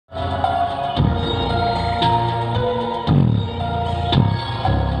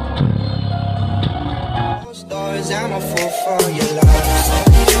I'm a fool for your love.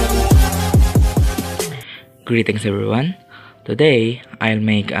 Greetings everyone. Today, I'll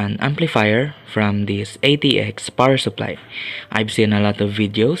make an amplifier from this ATX power supply. I've seen a lot of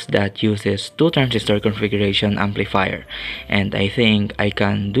videos that uses 2-transistor configuration amplifier, and I think I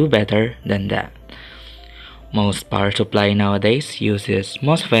can do better than that. Most power supply nowadays uses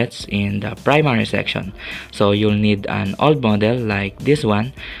MOSFETs in the primary section, so you'll need an old model like this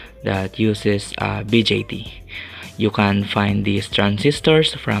one that uses a BJT. You can find these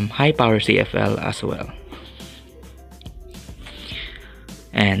transistors from high power CFL as well.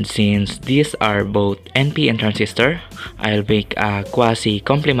 And since these are both NPN transistor, I'll make a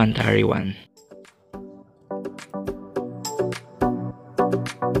quasi-complementary one.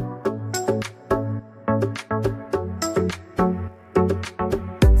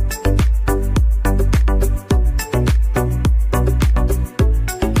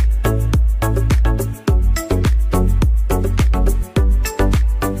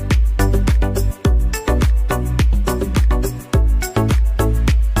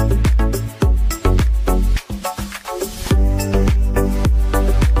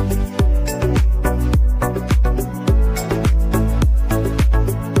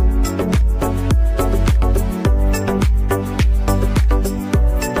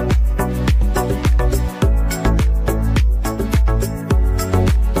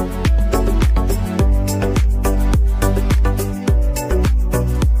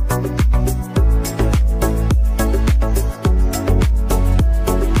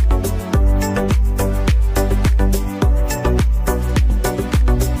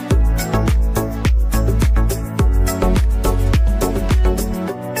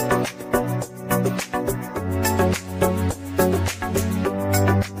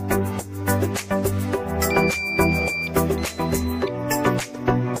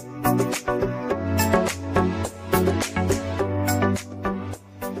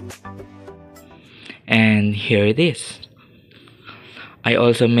 And here it is. I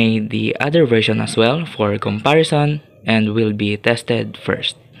also made the other version as well for comparison and will be tested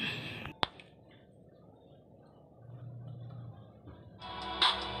first.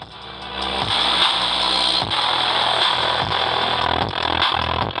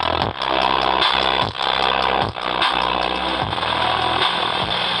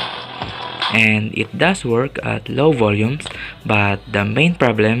 And it does work at low volumes, but the main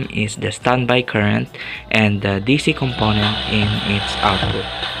problem is the standby current and the DC component in its output.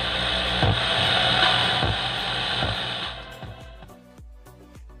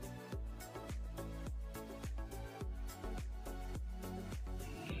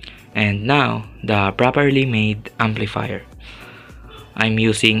 And now, the properly made amplifier. I'm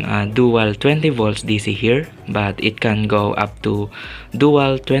using a dual 20 volts DC here, but it can go up to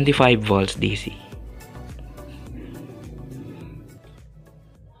dual 25 volts DC.